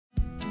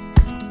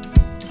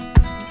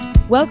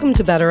Welcome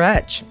to Better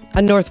Edge,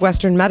 a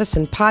Northwestern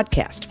medicine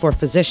podcast for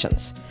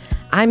physicians.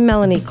 I'm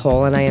Melanie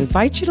Cole, and I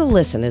invite you to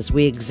listen as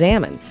we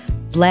examine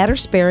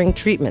bladder-sparing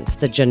treatments,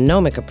 the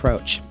genomic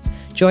approach.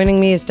 Joining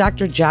me is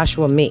Dr.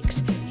 Joshua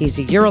Meeks. He's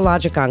a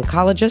urologic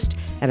oncologist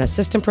and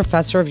assistant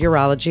professor of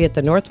urology at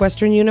the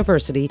Northwestern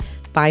University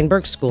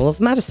Feinberg School of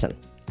Medicine.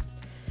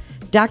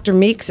 Dr.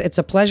 Meeks, it's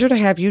a pleasure to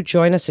have you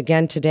join us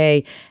again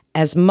today,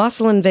 as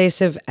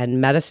muscle-invasive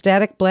and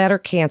metastatic bladder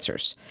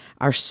cancers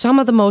are some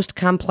of the most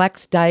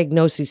complex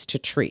diagnoses to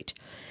treat.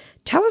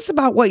 Tell us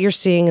about what you're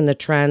seeing in the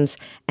trends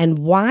and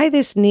why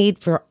this need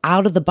for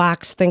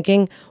out-of-the-box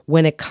thinking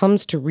when it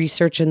comes to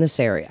research in this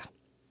area.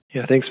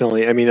 Yeah, thanks,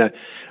 Melanie.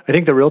 I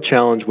think the real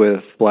challenge with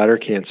bladder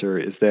cancer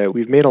is that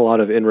we've made a lot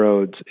of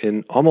inroads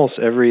in almost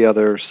every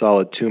other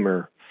solid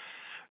tumor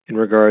in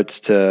regards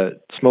to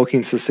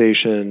smoking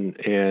cessation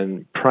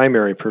and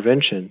primary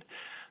prevention.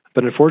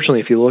 But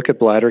unfortunately, if you look at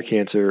bladder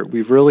cancer,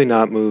 we've really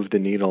not moved the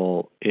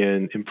needle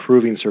in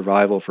improving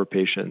survival for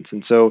patients.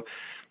 And so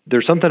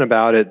there's something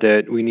about it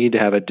that we need to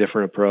have a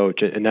different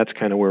approach, and that's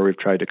kind of where we've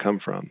tried to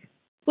come from.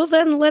 Well,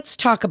 then let's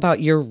talk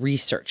about your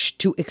research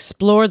to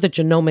explore the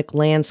genomic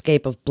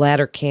landscape of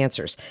bladder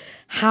cancers,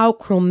 how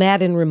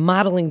chromatin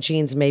remodeling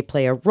genes may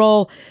play a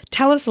role.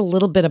 Tell us a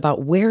little bit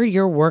about where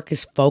your work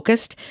is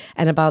focused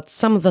and about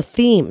some of the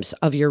themes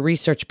of your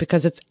research,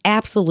 because it's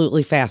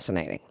absolutely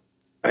fascinating.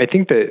 I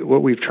think that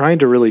what we've tried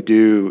to really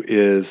do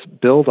is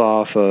build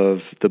off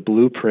of the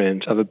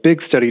blueprint of a big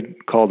study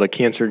called the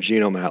Cancer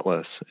Genome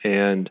Atlas.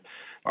 And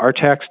our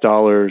tax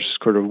dollars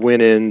sort of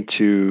went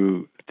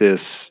into this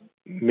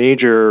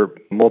major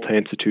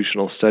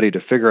multi-institutional study to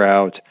figure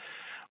out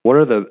what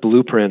are the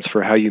blueprints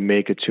for how you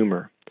make a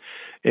tumor.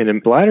 And in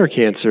bladder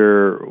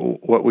cancer,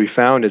 what we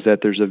found is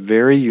that there's a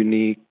very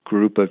unique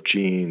group of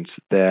genes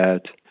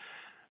that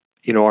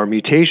are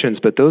mutations,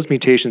 but those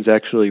mutations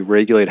actually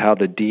regulate how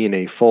the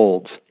DNA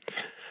folds.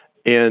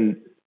 And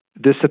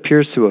this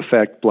appears to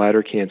affect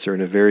bladder cancer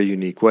in a very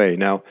unique way.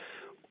 Now,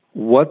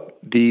 what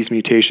these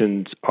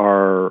mutations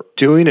are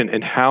doing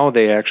and how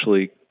they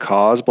actually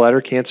cause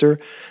bladder cancer,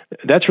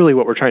 that's really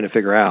what we're trying to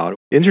figure out.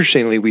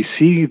 Interestingly, we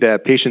see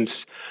that patients,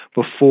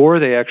 before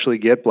they actually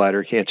get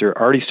bladder cancer,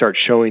 already start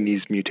showing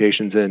these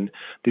mutations in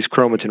these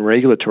chromatin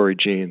regulatory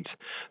genes.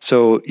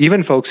 So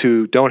even folks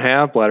who don't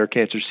have bladder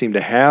cancer seem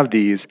to have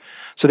these.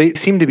 So they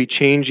seem to be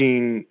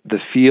changing the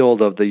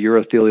field of the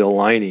urothelial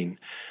lining,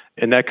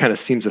 and that kind of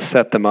seems to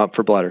set them up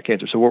for bladder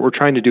cancer. So what we're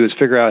trying to do is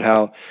figure out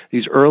how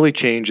these early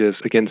changes,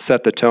 again,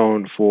 set the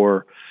tone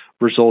for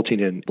resulting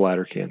in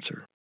bladder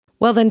cancer.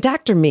 Well, then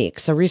Dr.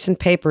 Meeks, a recent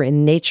paper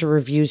in Nature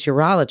Reviews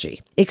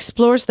Urology,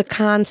 explores the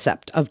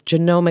concept of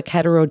genomic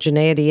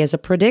heterogeneity as a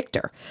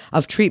predictor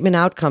of treatment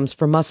outcomes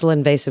for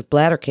muscle-invasive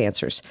bladder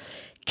cancers.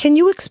 Can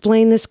you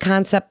explain this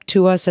concept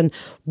to us, and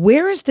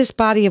where is this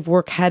body of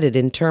work headed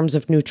in terms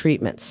of new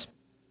treatments?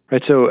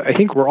 Right, so I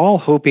think we're all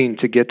hoping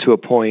to get to a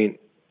point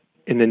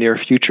in the near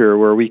future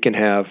where we can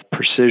have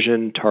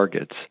precision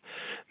targets,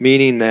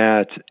 meaning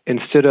that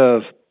instead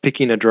of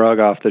picking a drug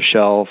off the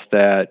shelf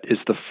that is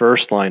the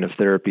first line of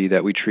therapy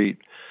that we treat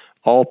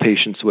all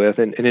patients with,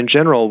 and in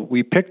general,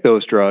 we pick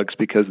those drugs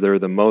because they're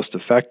the most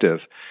effective.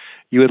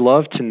 You would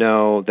love to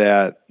know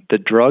that the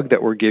drug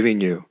that we're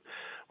giving you,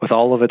 with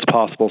all of its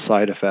possible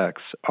side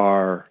effects,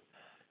 are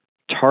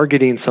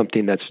targeting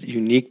something that's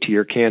unique to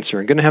your cancer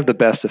and going to have the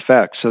best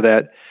effect, so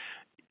that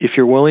if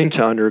you're willing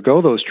to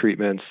undergo those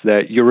treatments,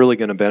 that you're really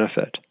going to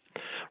benefit.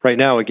 Right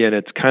now, again,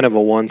 it's kind of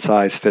a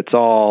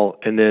one-size-fits-all,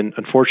 and then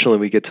unfortunately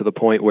we get to the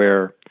point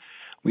where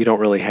we don't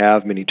really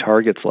have many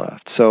targets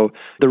left. So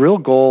the real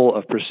goal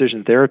of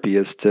precision therapy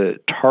is to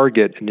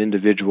target an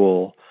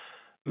individual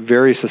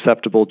very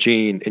susceptible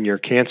gene in your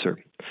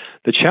cancer.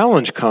 The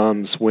challenge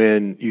comes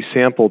when you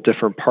sample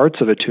different parts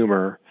of a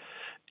tumor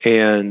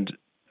and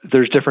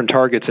there's different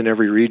targets in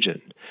every region.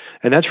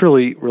 And that's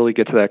really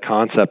gets to that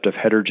concept of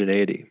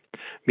heterogeneity,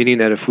 meaning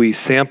that if we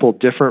sample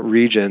different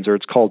regions, or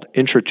it's called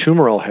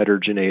intratumoral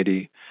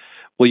heterogeneity,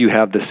 will you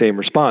have the same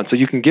response? So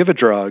you can give a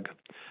drug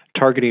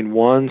targeting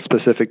one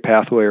specific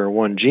pathway or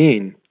one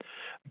gene,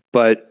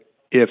 but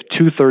if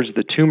 2/3 of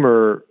the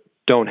tumor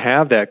don't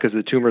have that because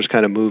the tumor's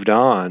kind of moved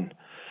on,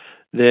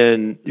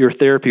 then your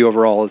therapy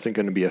overall isn't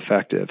going to be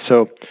effective.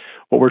 So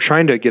what we're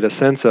trying to get a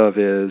sense of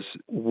is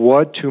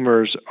what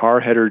tumors are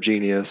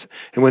heterogeneous,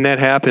 and when that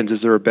happens, is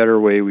there a better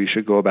way we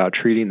should go about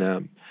treating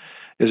them?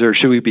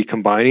 Should we be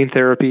combining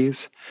therapies?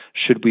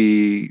 Should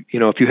we,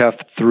 if you have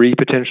 3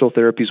 potential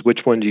therapies, which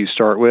one do you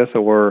start with?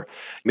 Or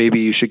maybe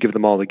you should give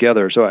them all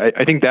together. So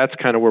I think that's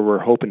kind of where we're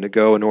hoping to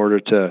go in order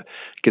to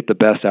get the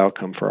best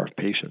outcome for our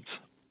patients.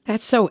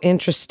 That's so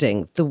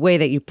interesting, the way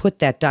that you put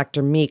that,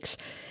 Dr. Meeks.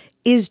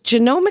 Is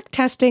genomic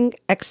testing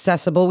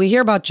accessible? We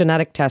hear about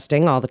genetic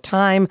testing all the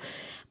time.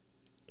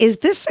 Is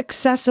this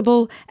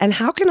accessible, and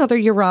how can other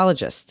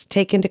urologists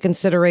take into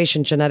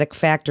consideration genetic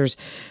factors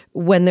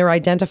when they're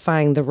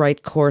identifying the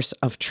right course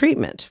of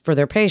treatment for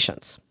their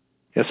patients?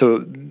 Yeah, so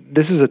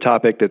this is a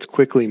topic that's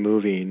quickly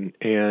moving,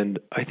 and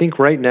I think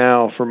right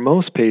now for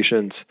most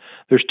patients,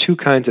 there's two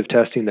kinds of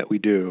testing that we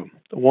do.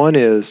 One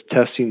is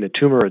testing the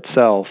tumor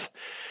itself,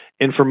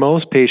 and for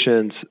most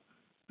patients,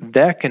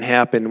 that can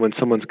happen when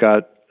someone's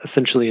got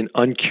essentially an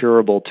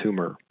uncurable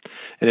tumor,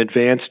 an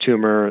advanced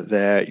tumor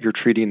that you're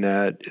treating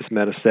that is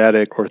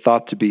metastatic or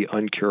thought to be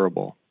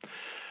uncurable.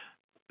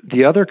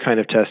 The other kind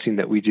of testing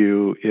that we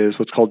do is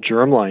what's called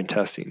germline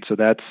testing. So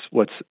that's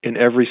what's in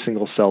every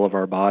single cell of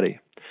our body.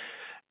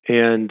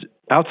 And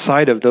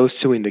outside of those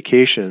two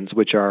indications,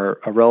 which are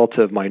a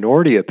relative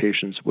minority of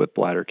patients with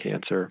bladder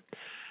cancer,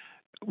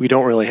 we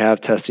don't really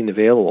have testing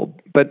available.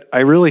 But I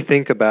really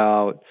think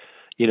about,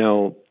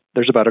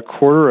 there's about a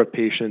quarter of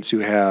patients who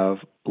have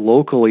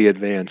locally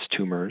advanced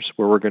tumors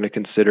where we're going to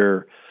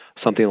consider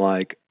something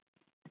like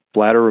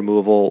bladder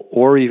removal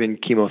or even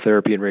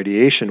chemotherapy and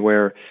radiation,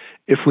 where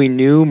if we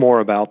knew more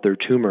about their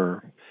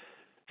tumor,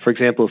 for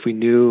example, if we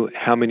knew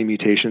how many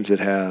mutations it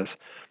has,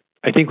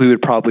 I think we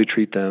would probably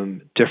treat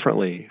them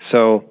differently.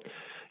 So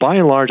by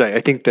and large,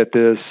 I think that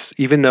this,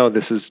 even though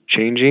this is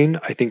changing,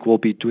 I think we'll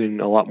be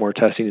doing a lot more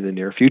testing in the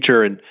near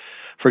future. And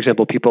for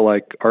example, people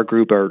like our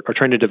group are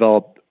trying to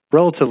develop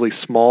relatively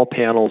small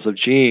panels of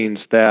genes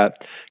that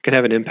can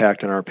have an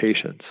impact on our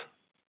patients.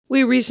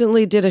 We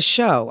recently did a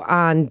show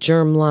on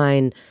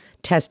germline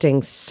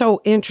testing.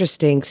 So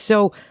interesting.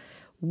 So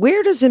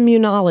where does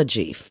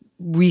immunology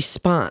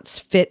response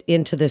fit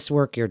into this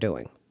work you're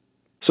doing?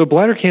 So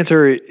bladder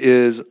cancer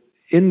is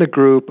in the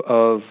group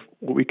of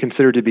what we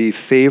consider to be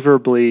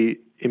favorably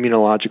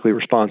immunologically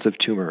responsive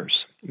tumors,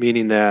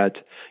 meaning that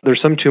there's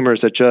some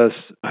tumors that just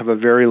have a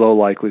very low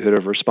likelihood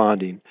of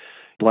responding.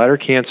 Bladder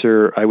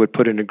cancer, I would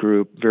put in a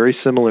group very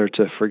similar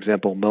to, for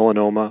example,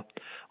 melanoma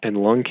and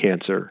lung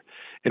cancer.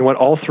 And what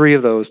all three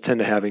of those tend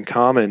to have in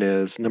common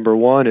is, number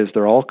one, is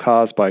they're all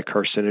caused by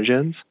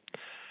carcinogens.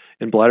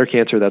 In bladder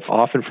cancer, that's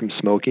often from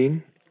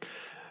smoking.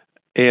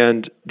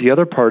 And the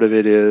other part of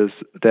it is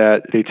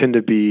that they tend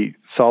to be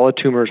solid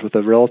tumors with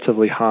a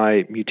relatively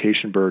high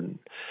mutation burden.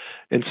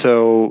 And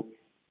so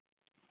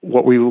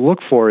what we look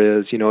for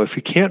is, if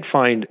we can't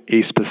find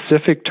a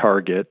specific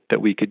target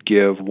that we could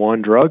give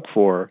one drug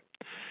for,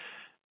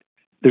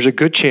 there's a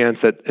good chance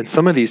that in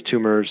some of these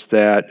tumors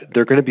that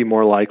they're going to be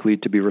more likely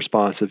to be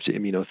responsive to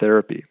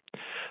immunotherapy.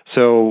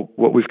 So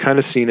what we've kind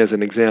of seen as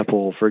an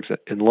example,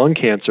 in lung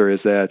cancer, is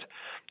that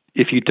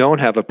if you don't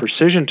have a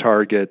precision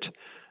target,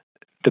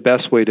 the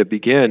best way to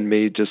begin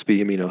may just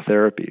be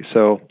immunotherapy.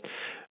 So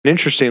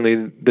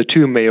interestingly, the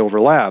two may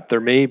overlap. There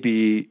may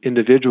be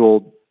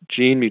individual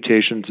gene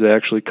mutations that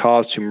actually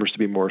cause tumors to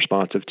be more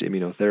responsive to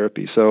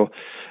immunotherapy. So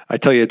I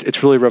tell you,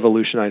 it's really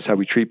revolutionized how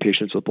we treat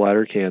patients with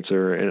bladder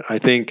cancer. And I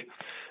think,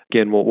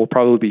 again, we'll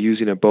probably be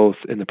using it both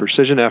in the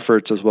precision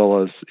efforts as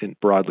well as in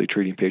broadly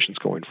treating patients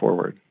going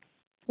forward.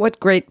 What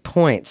great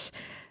points.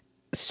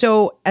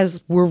 So as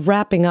we're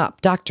wrapping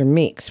up, Dr.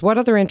 Meeks, what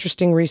other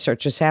interesting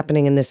research is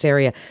happening in this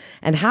area,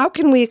 and how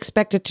can we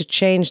expect it to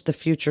change the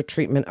future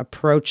treatment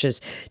approaches,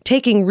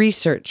 taking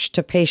research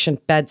to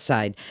patient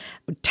bedside?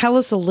 Tell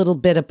us a little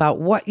bit about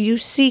what you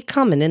see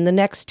coming in the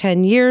next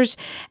 10 years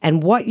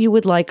and what you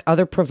would like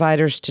other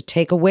providers to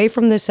take away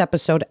from this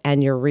episode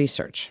and your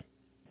research.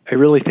 I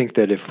really think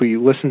that if we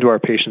listen to our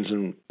patients,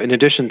 and in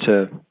addition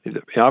to,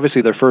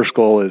 obviously their first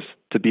goal is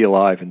to be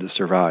alive and to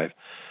survive.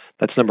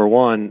 That's number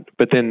one.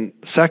 But then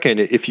second,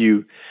 if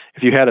you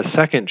had a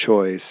second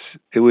choice,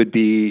 it would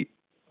be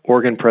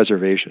organ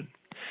preservation.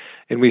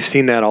 And we've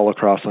seen that all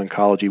across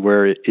oncology,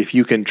 where if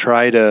you can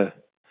try to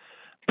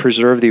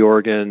preserve the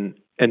organ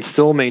and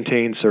still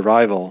maintain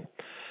survival,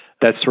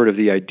 that's sort of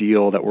the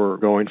ideal that we're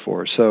going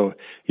for. So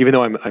even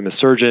though I'm a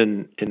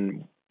surgeon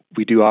and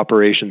we do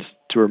operations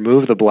to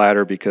remove the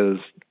bladder because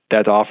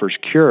that offers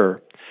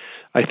cure,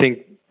 I think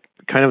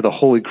kind of the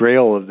holy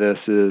grail of this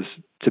is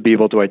to be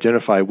able to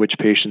identify which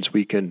patients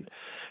we can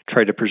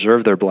try to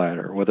preserve their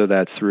bladder, whether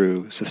that's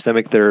through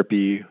systemic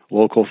therapy,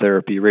 local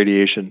therapy,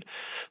 radiation.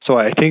 So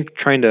I think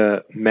trying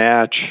to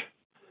match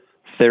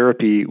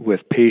therapy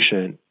with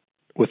patient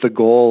with the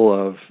goal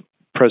of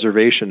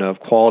preservation of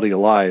quality of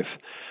life,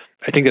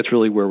 I think that's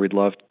really where we'd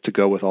love to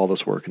go with all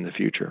this work in the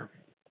future.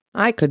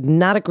 I could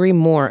not agree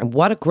more. And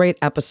what a great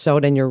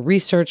episode. And your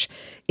research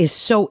is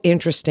so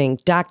interesting.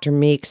 Dr.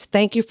 Meeks,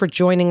 thank you for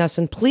joining us.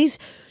 And please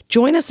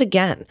join us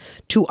again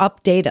to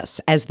update us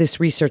as this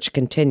research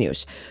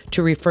continues.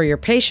 To refer your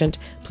patient,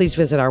 please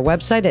visit our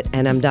website at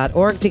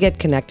nm.org to get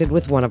connected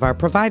with one of our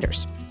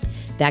providers.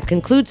 That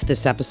concludes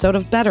this episode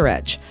of Better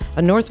Edge,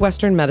 a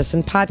Northwestern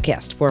Medicine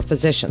podcast for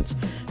physicians.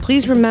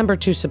 Please remember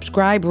to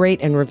subscribe,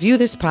 rate, and review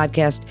this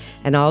podcast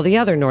and all the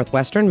other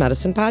Northwestern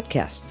Medicine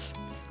podcasts.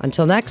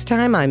 Until next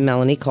time, I'm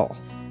Melanie Cole.